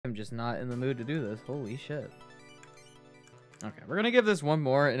I'm just not in the mood to do this. Holy shit. Okay, we're gonna give this one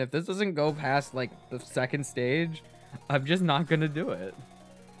more, and if this doesn't go past, like, the second stage, I'm just not gonna do it.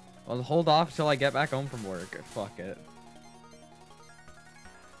 I'll hold off till I get back home from work. Fuck it.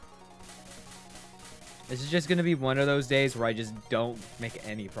 This is just gonna be one of those days where I just don't make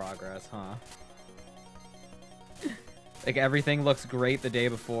any progress, huh? Like, everything looks great the day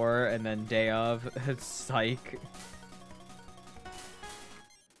before, and then day of, it's psych.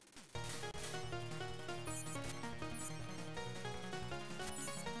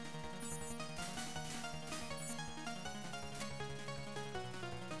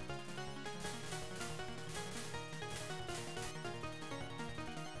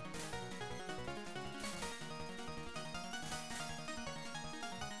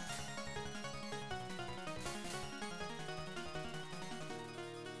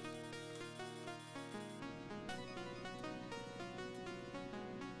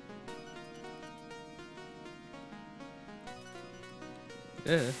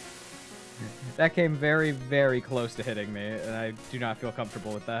 That came very, very close to hitting me, and I do not feel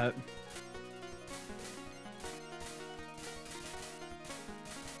comfortable with that.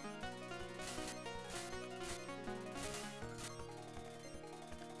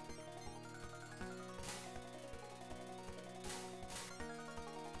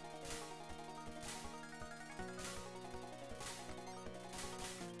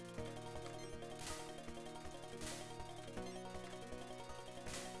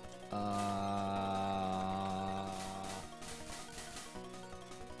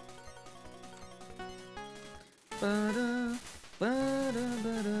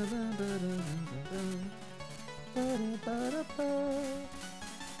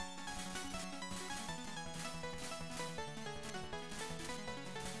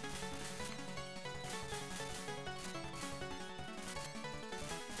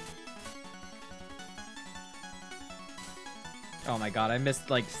 Oh my god, I missed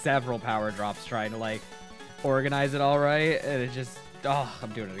like several power drops trying to like organize it all right, and it just, oh,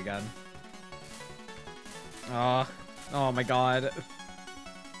 I'm doing it again. Oh my god.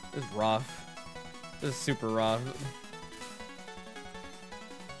 This is rough. This is super rough.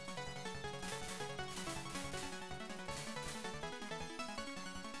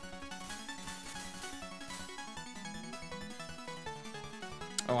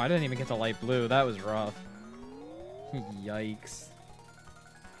 Oh, I didn't even get to light blue. That was rough. Yikes.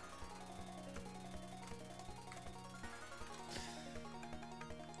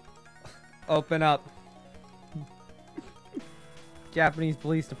 Open up. Japanese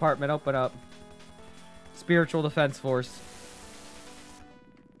Police Department, open up. Spiritual Defense Force.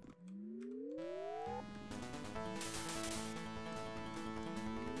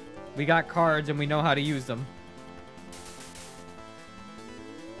 We got cards and we know how to use them.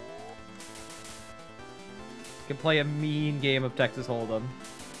 Can play a mean game of Texas Hold'em.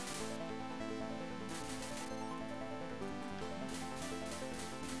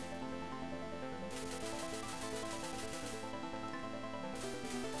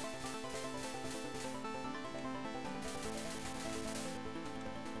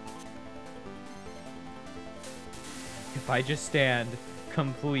 If I just stand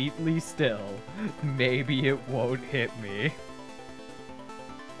completely still, maybe it won't hit me.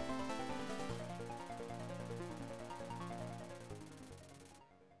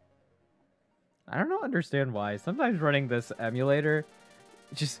 I don't understand why. Sometimes running this emulator,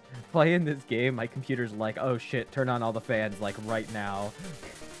 just playing this game, my computer's like, oh shit, turn on all the fans, like, right now.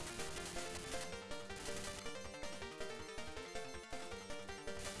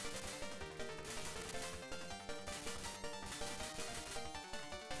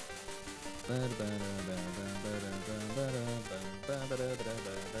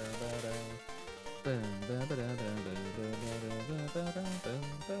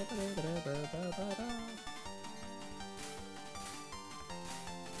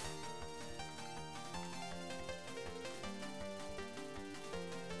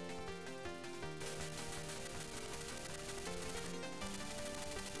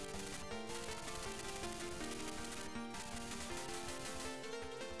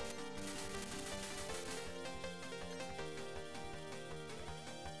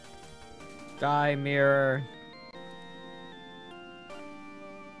 Die, mirror.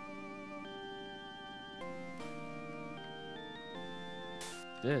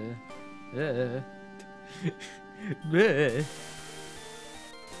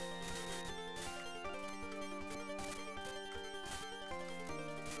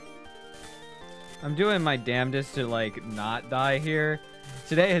 I'm doing my damnedest to, like, not die here.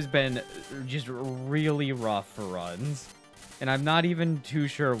 Today has been just really rough for runs. And I'm not even too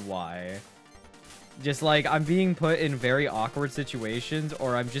sure why. Just like, I'm being put in very awkward situations,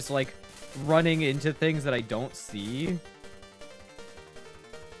 or I'm just like running into things that I don't see.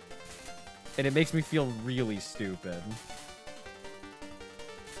 And it makes me feel really stupid.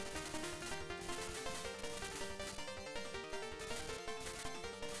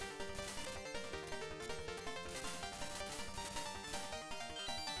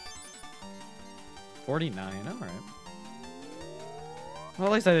 $49, alright. Well,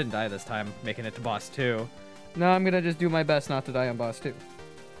 at least I didn't die this time, making it to boss 2. No, I'm gonna just do my best not to die on boss 2.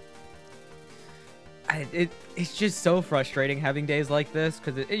 It's just so frustrating having days like this,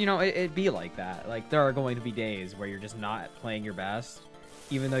 because, you know, it'd be like that. Like, there are going to be days where you're just not playing your best,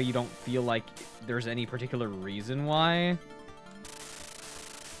 even though you don't feel like there's any particular reason why.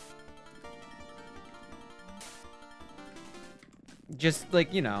 Just,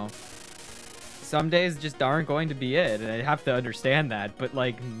 like, you know, some days just aren't going to be it, and I have to understand that, but,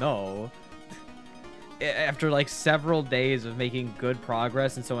 like, no. After like several days of making good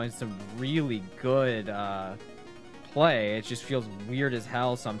progress and so some really good play, it just feels weird as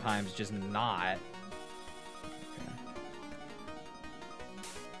hell sometimes just not.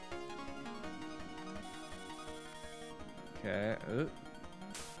 Okay.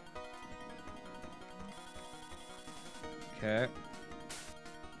 Okay.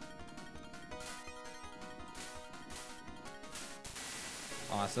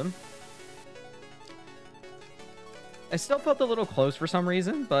 Awesome. I still felt a little close for some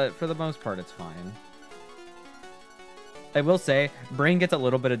reason, but for the most part, it's fine. I will say, Brain gets a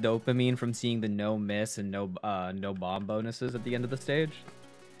little bit of dopamine from seeing the no miss and no bomb bonuses at the end of the stage.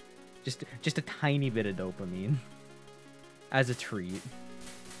 Just a tiny bit of dopamine as a treat.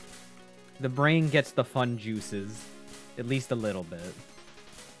 The brain gets the fun juices, at least a little bit.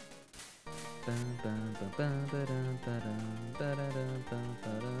 No,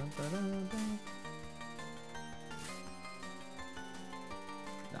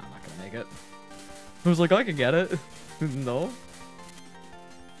 I'm not gonna make it. I was like, I can get it. No.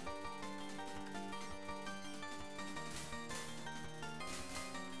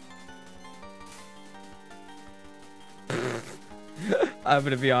 I'm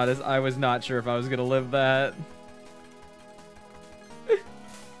gonna be honest, I was not sure if I was gonna live that.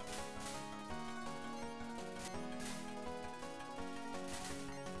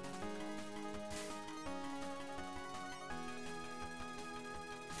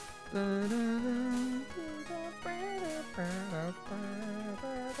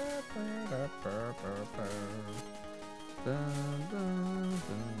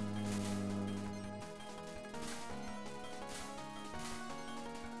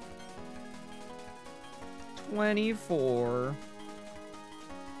 $24.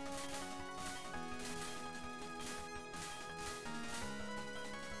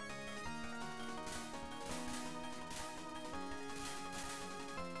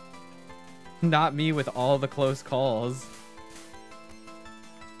 Not me with all the close calls.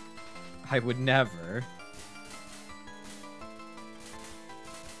 I would never.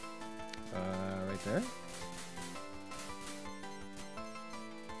 Right there.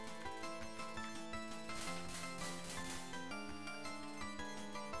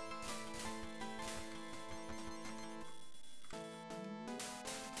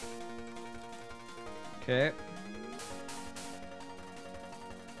 Okay.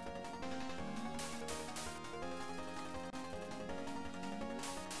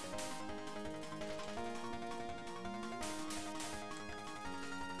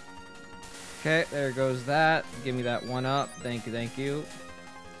 Okay, there goes that. Give me that one up. Thank you, thank you.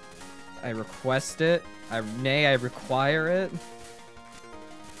 I request it. I require it.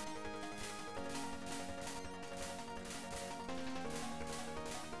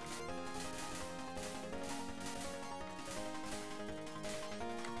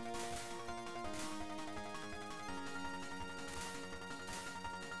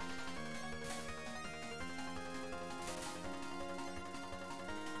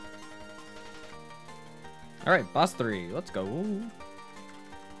 All right, boss 3. Let's go.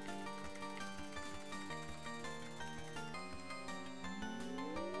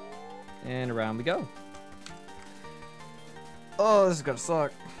 And around we go. Oh, this is gonna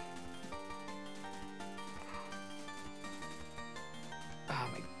suck. Oh,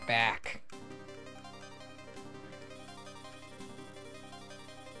 my back.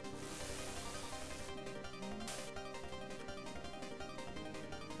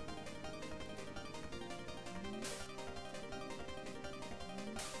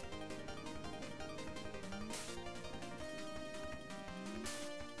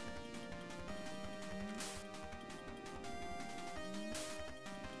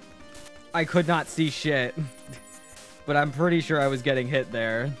 I could not see shit. But I'm pretty sure I was getting hit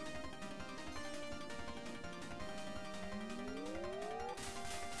there.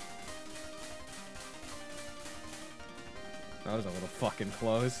 That was a little fucking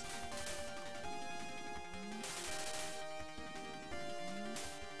close.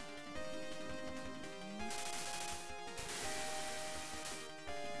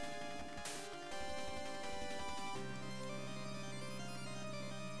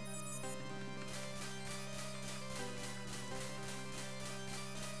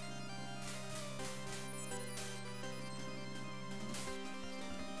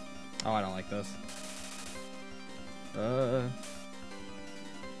 Oh, I don't like this.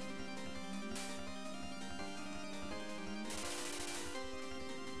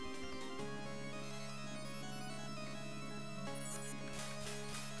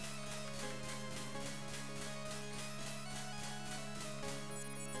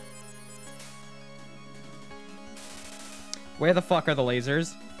 Where the fuck are the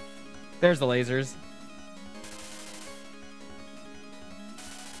lasers? There's the lasers.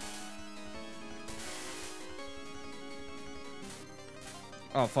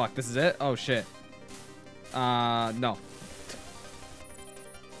 Oh, fuck. This is it? Oh, shit. No.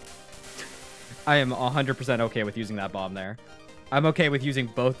 I am 100% okay with using that bomb there. I'm okay with using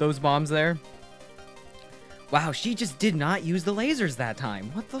both those bombs there. Wow, she just did not use the lasers that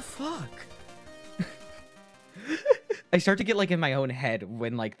time. What the fuck? I start to get, like, in my own head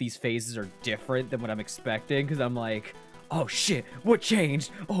when, like, these phases are different than what I'm expecting, because I'm like, oh, shit, what changed?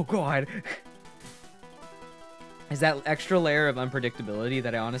 Oh, God. Is that extra layer of unpredictability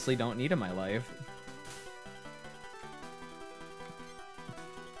that I honestly don't need in my life.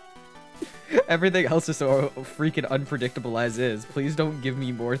 Everything else is so freaking unpredictable as is. Please don't give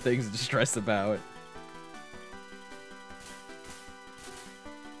me more things to stress about.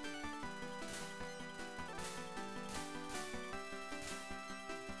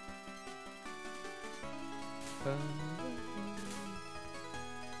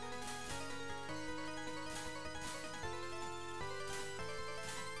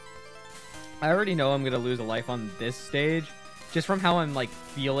 I already know I'm gonna lose a life on this stage, just from how I'm like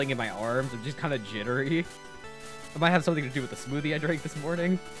feeling in my arms. I'm just kind of jittery. It might have something to do with the smoothie I drank this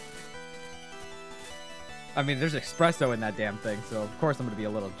morning. I mean, there's espresso in that damn thing, so of course I'm gonna be a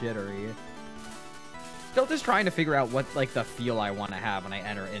little jittery. Still just trying to figure out what like the feel I want to have when I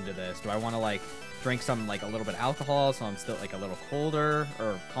enter into this. Do I want to like drink some like a little bit of alcohol so I'm still like a little colder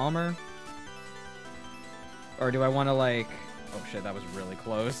or calmer? Or do I want to like... Oh shit, that was really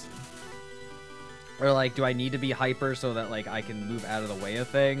close. Or like, do I need to be hyper so that like I can move out of the way of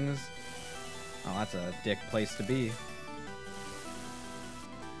things? Oh, that's a dick place to be.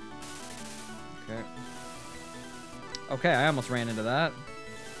 Okay. Okay, I almost ran into that.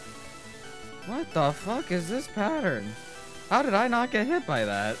 What the fuck is this pattern? How did I not get hit by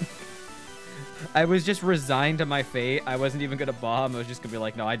that? I was just resigned to my fate. I wasn't even gonna bomb. I was just gonna be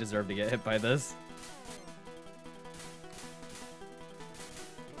like, no, I deserve to get hit by this.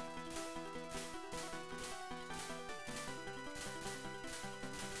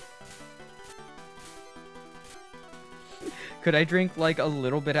 Could I drink like a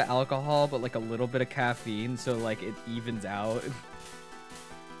little bit of alcohol, but like a little bit of caffeine so like it evens out?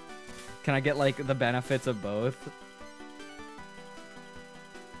 Can I get like the benefits of both?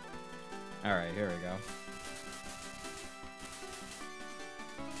 All right, here we go.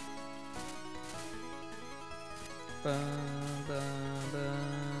 Ba, ba, ba,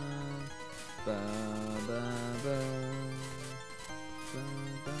 ba, ba, ba, ba, ba,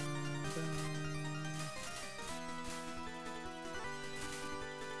 ba.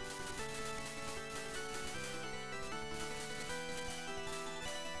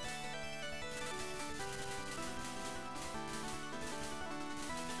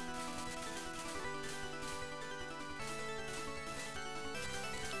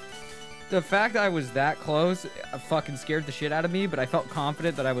 The fact that I was that close fucking scared the shit out of me, but I felt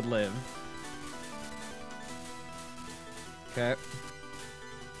confident that I would live. Okay.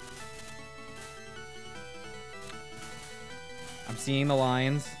 I'm seeing the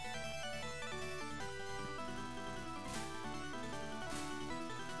lines.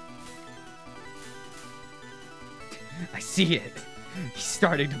 I see it. He's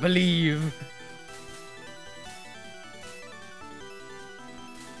starting to believe.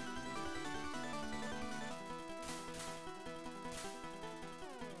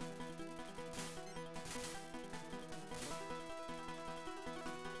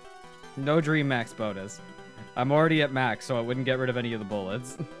 No Dream Max bonus. I'm already at max, so I wouldn't get rid of any of the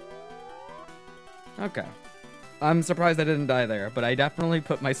bullets. Okay. I'm surprised I didn't die there, but I definitely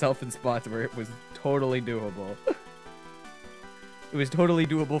put myself in spots where it was totally doable. It was totally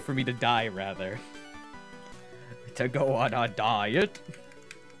doable for me to die, rather. To go on a diet.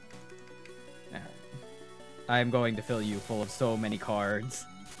 Alright. I'm going to fill you full of so many cards.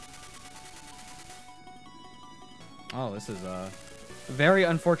 Oh, this is a very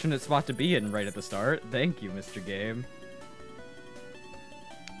unfortunate spot to be in right at the start. Thank you, Mr. Game.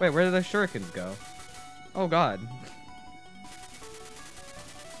 Wait, where did the shurikens go? Oh, God.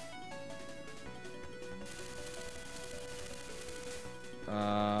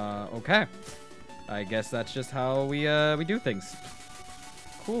 Okay. I guess that's just how we do things.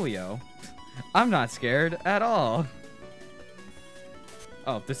 Coolio. I'm not scared at all.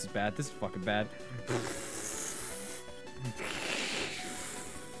 Oh, this is bad. This is fucking bad.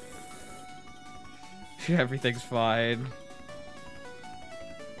 Everything's fine.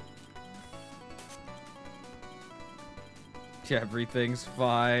 Everything's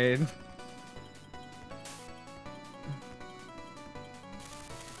fine.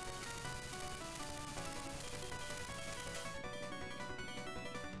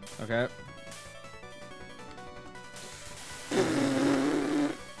 Okay.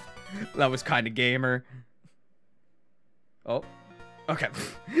 That was kind of gamer. Oh. Okay.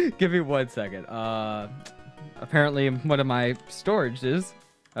 Give me 1 second. Apparently one of my storages,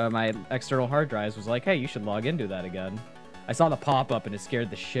 my external hard drives was like, hey, you should log into that again. I saw the pop-up and it scared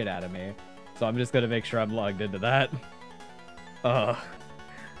the shit out of me. So I'm just gonna make sure I'm logged into that.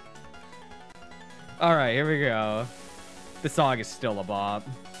 Alright, here we go. The song is still a bop.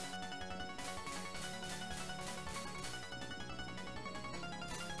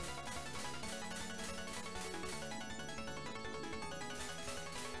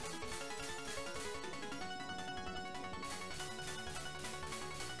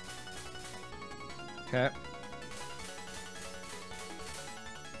 Okay.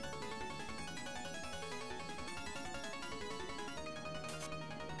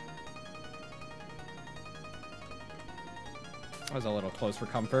 That was a little close for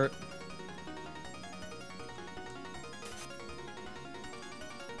comfort.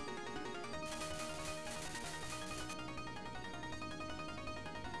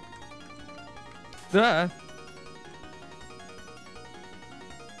 Duh.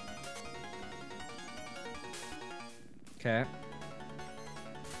 Okay.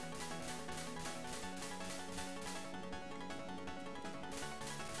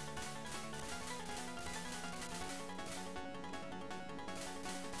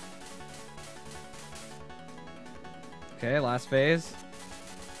 Okay, last phase.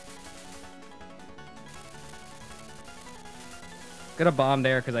 Gonna bomb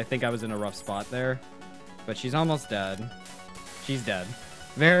there because I think I was in a rough spot there. But she's almost dead. She's dead.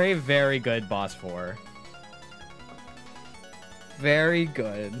 Very, very good boss 4. Very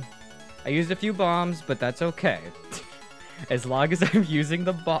good. I used a few bombs, but that's okay. As long as I'm using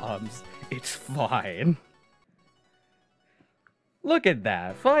the bombs, it's fine. Look at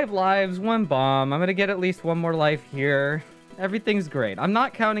that. 5 lives, 1 bomb. I'm gonna get at least 1 more life here. Everything's great. I'm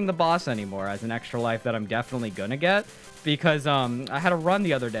not counting the boss anymore as an extra life that I'm definitely gonna get. Because, I had a run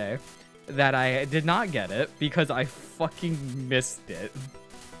the other day that I did not get it because I fucking missed it.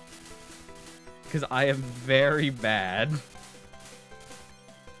 Because I am very bad.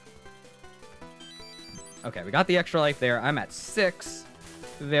 Okay, we got the extra life there. I'm at 6.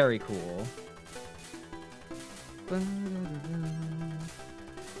 Very cool.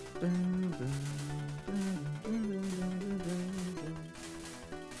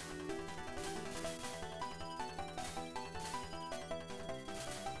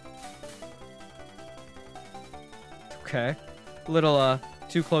 Okay. A little,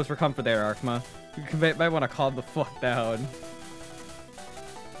 too close for comfort there, Arkma. You might want to calm the fuck down.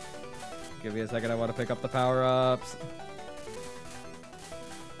 Give me a second, I want to pick up the power-ups.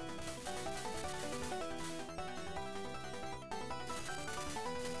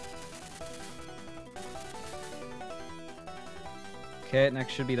 Okay,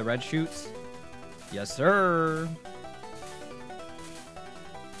 next should be the red shoots. Yes, sir.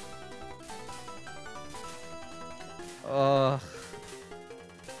 Ugh.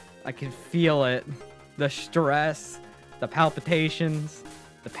 I can feel it. The stress, the palpitations,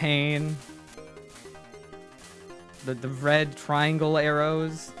 the pain. The red triangle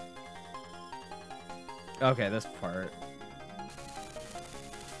arrows. Okay, this part.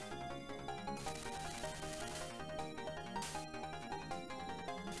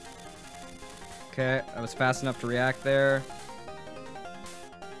 Okay, I was fast enough to react there.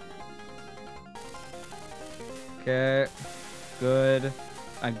 Okay, good.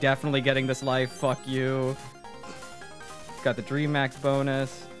 I'm definitely getting this life, fuck you. Got the Dream Max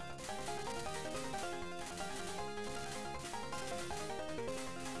bonus.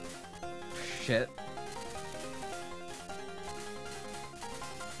 Shit.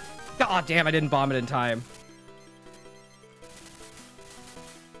 God damn, I didn't bomb it in time.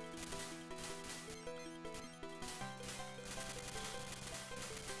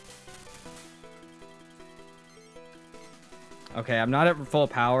 Okay, I'm not at full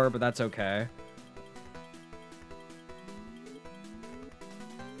power, but that's okay.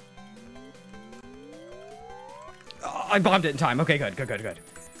 Oh, I bombed it in time. Okay, good, good, good, good.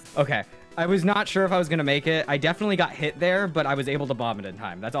 Okay, I was not sure if I was going to make it. I definitely got hit there, but I was able to bomb it in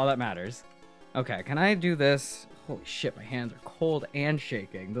time. That's all that matters. Okay, can I do this? Holy shit, my hands are cold and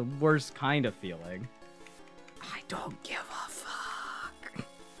shaking. The worst kind of feeling. I don't give a fuck.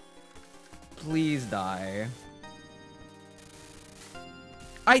 Please die.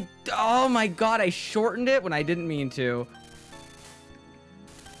 Oh my god, I shortened it when I didn't mean to.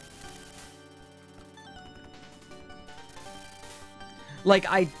 Like,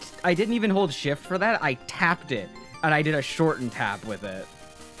 I didn't even hold shift for that. I tapped it, and I did a shortened tap with it.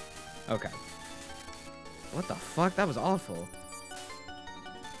 Okay. What the fuck? That was awful.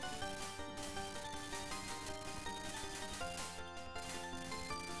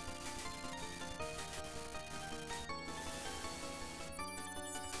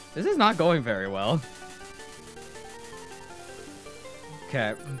 This is not going very well.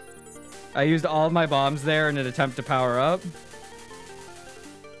 Okay. I used all of my bombs there in an attempt to power up.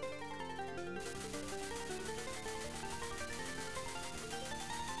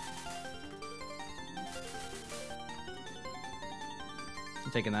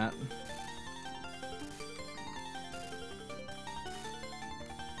 I'm taking that.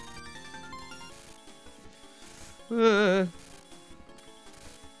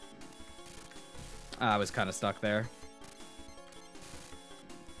 I was kind of stuck there.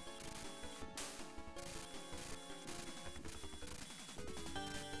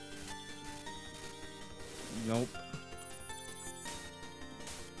 Nope.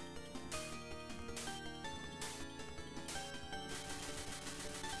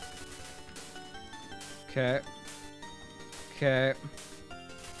 Okay. Okay.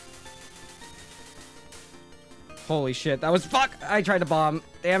 Holy shit, that was fuck! I tried to bomb.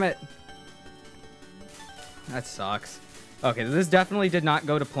 Damn it. That sucks. Okay, this definitely did not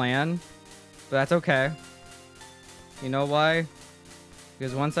go to plan, but that's okay. You know why?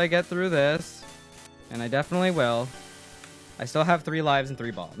 Because once I get through this, and I definitely will, I still have 3 lives and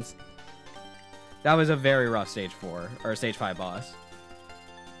 3 bombs. That was a very rough stage 4, or stage 5 boss.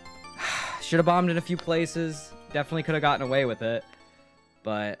 Should have bombed in a few places. Definitely could have gotten away with it,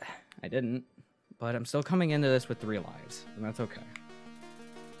 but I didn't. But I'm still coming into this with 3 lives, and that's okay.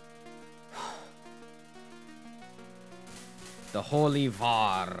 The Holy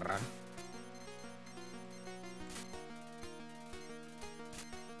Var.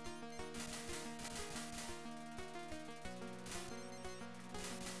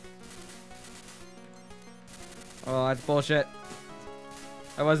 Oh, that's bullshit.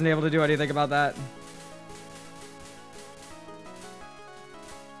 I wasn't able to do anything about that.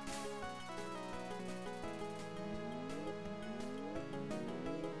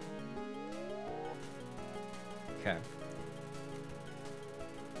 Okay.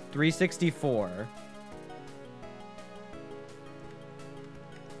 364.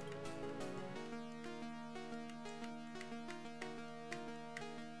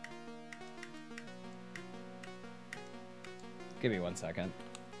 Give me 1 second.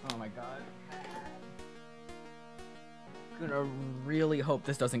 Oh my god. I'm gonna really hope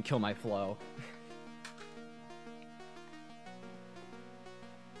this doesn't kill my flow.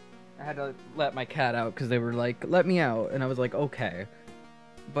 I had to let my cat out because they were like, let me out. And I was like, okay.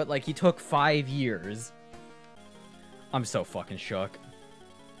 But like, he took 5 years. I'm so fucking shook.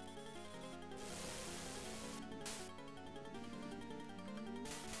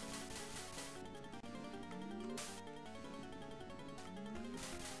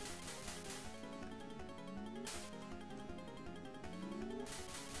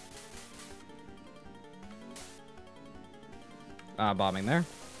 Bombing there.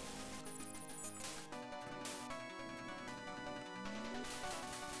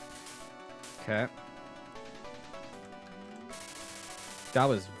 Okay. That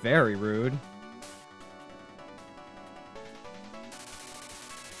was very rude.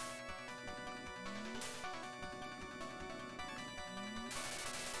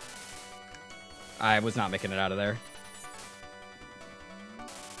 I was not making it out of there.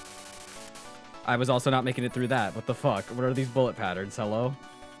 I was also not making it through that. What the fuck? What are these bullet patterns? Hello?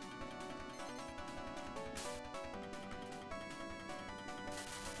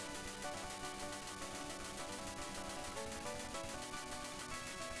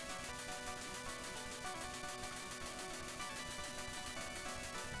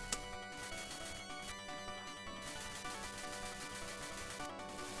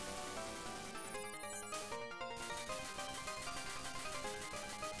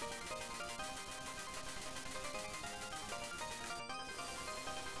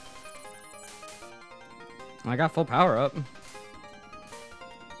 I got full power up.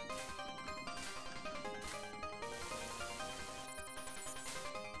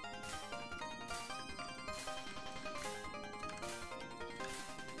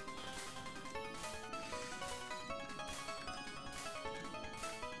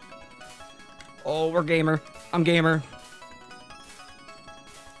 Oh, we're gamer. I'm gamer.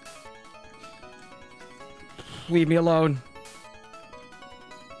 Leave me alone.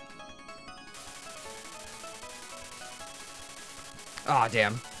 Aw,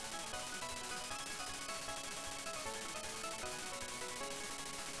 damn.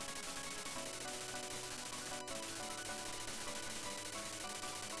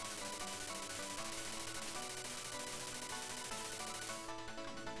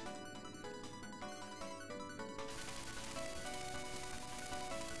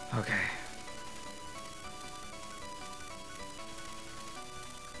 Okay.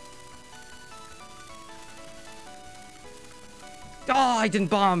 Oh, I didn't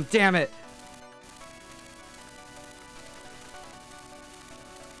bomb. Damn it.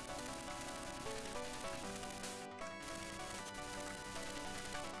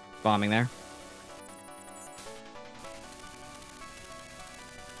 Bombing there.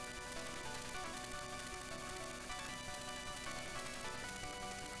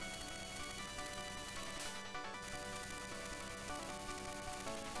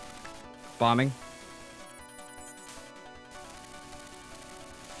 Bombing.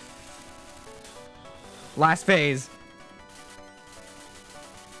 Last phase.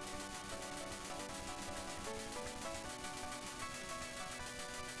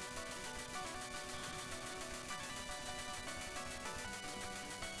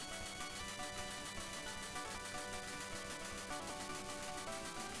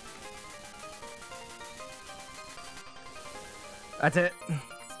 That's it.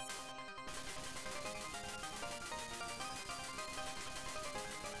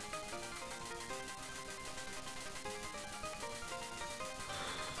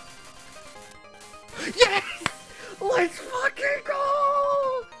 Yes! Let's fucking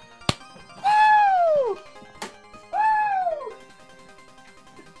go! Woo! Woo!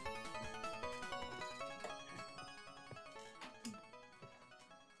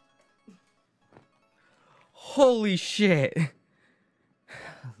 Holy shit.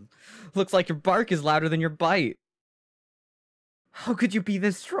 Looks like your bark is louder than your bite. How could you be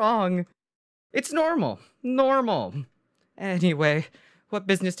this strong? It's normal. Normal. Anyway, what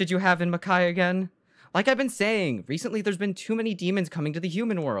business did you have in Makai again? Like I've been saying, recently there's been too many demons coming to the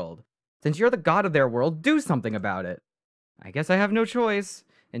human world. Since you're the god of their world, do something about it. I guess I have no choice.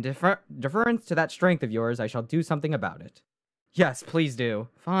 In deference to that strength of yours, I shall do something about it. Yes, please do.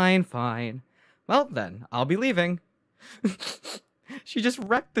 Fine, fine. Well then, I'll be leaving. She just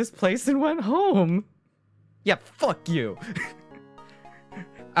wrecked this place and went home. Yeah, fuck you.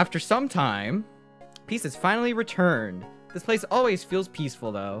 After some time, peace has finally returned. This place always feels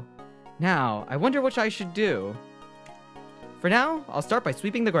peaceful though. Now, I wonder what I should do. For now, I'll start by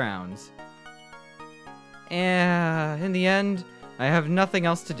sweeping the grounds. In the end, I have nothing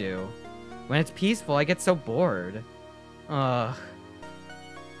else to do. When it's peaceful, I get so bored. Ugh.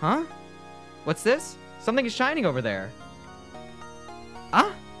 Huh? What's this? Something is shining over there.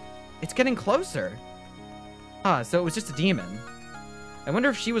 Ah! It's getting closer. Ah, so it was just a demon. I wonder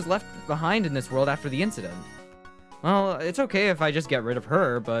if she was left behind in this world after the incident. Well, it's okay if I just get rid of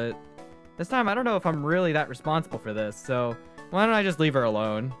her, but this time I don't know if I'm really that responsible for this, so why don't I just leave her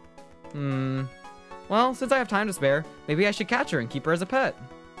alone? Well, since I have time to spare, maybe I should catch her and keep her as a pet.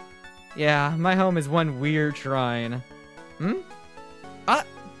 Yeah, my home is one weird shrine. Ah!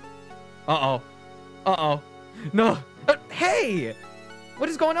 Uh-oh. Uh-oh. No! Hey! What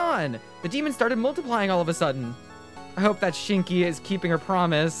is going on? The demon started multiplying all of a sudden. I hope that Shinky is keeping her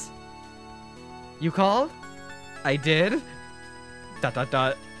promise. You called? I did? ...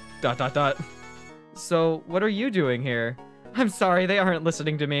 So, what are you doing here? I'm sorry, they aren't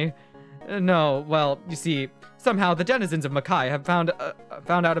listening to me. No, well, you see, somehow the denizens of Makai have found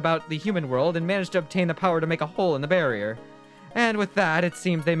out about the human world and managed to obtain the power to make a hole in the barrier. And with that, it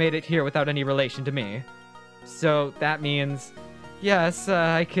seems they made it here without any relation to me. So, that means... Yes,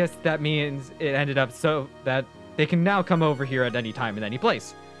 I guess that means it ended up so that they can now come over here at any time in any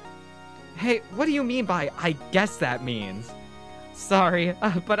place. Hey, what do you mean by, I guess that means? Sorry,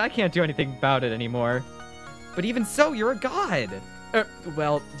 but I can't do anything about it anymore. But even so, you're a god!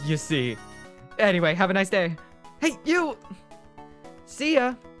 Well, you see. Anyway, have a nice day. Hey, you! See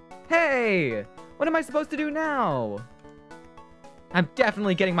ya! Hey! What am I supposed to do now? I'm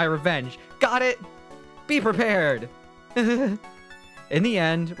definitely getting my revenge. Got it? Be prepared! In the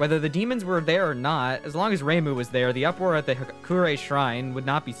end, whether the demons were there or not, as long as Reimu was there, the uproar at the Hakure Shrine would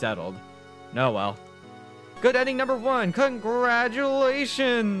not be settled. No, well. Good ending number 1.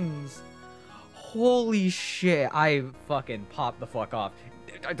 Congratulations! Holy shit. I fucking popped the fuck off.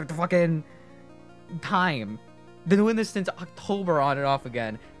 The fucking time. Been doing this since October on and off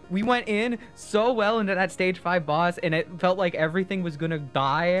again. We went in so well into that stage 5 boss, and it felt like everything was gonna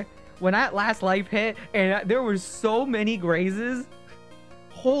die. When that last life hit, and there were so many grazes.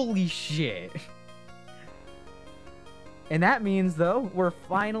 Holy shit. And that means, though, we're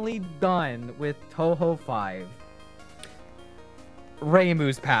finally done with Touhou 5.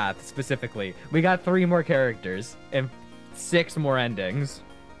 Reimu's path, specifically. We got 3 more characters and 6 more endings.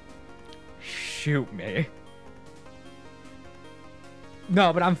 Shoot me.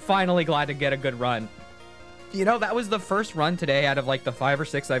 No, but I'm finally glad to get a good run. You know, that was the first run today out of like the 5 or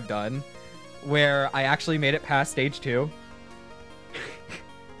 6 I've done where I actually made it past stage 2.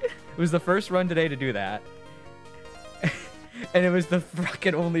 It was the first run today to do that. And it was the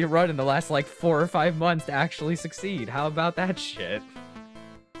fucking only run in the last like 4 or 5 months to actually succeed. How about that shit?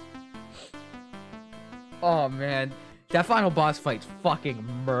 Oh man, that final boss fight's fucking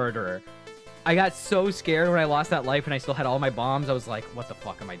murder. I got so scared when I lost that life and I still had all my bombs. I was like, what the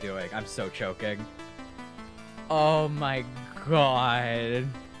fuck am I doing? I'm so choking. Oh my god.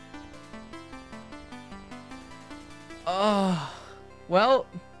 Oh, well,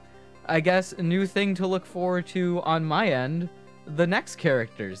 I guess a new thing to look forward to on my end, the next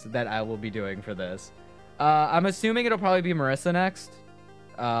characters that I will be doing for this. I'm assuming it'll probably be Marissa next.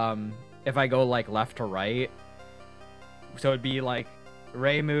 If I go like left to right. So it'd be like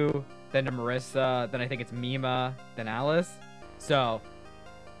Reimu, then to Marissa, then I think it's Mima, then Alice. So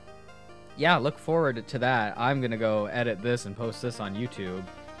yeah, look forward to that. I'm gonna go edit this and post this on YouTube.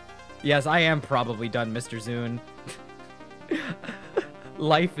 Yes, I am probably done, Mr. Zune.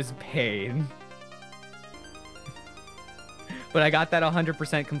 Life is pain. But I got that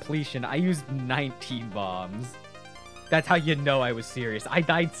 100% completion. I used 19 bombs. That's how you know I was serious. I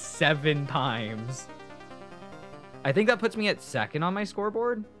died 7 times. I think that puts me at 2nd on my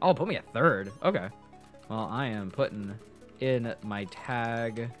scoreboard. Oh, put me at 3rd. Okay. Well, I am putting in my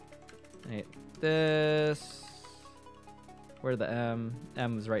tag. Right, this. Where's the M?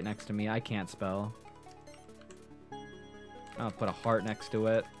 M is right next to me. I can't spell. I'll put a heart next to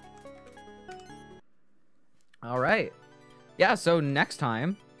it. All right. Yeah, so next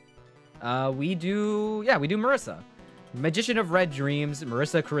time, we do Marissa. Magician of Red Dreams,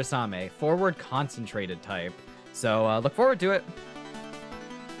 Marissa Kurasame. Forward concentrated type. So look forward to it.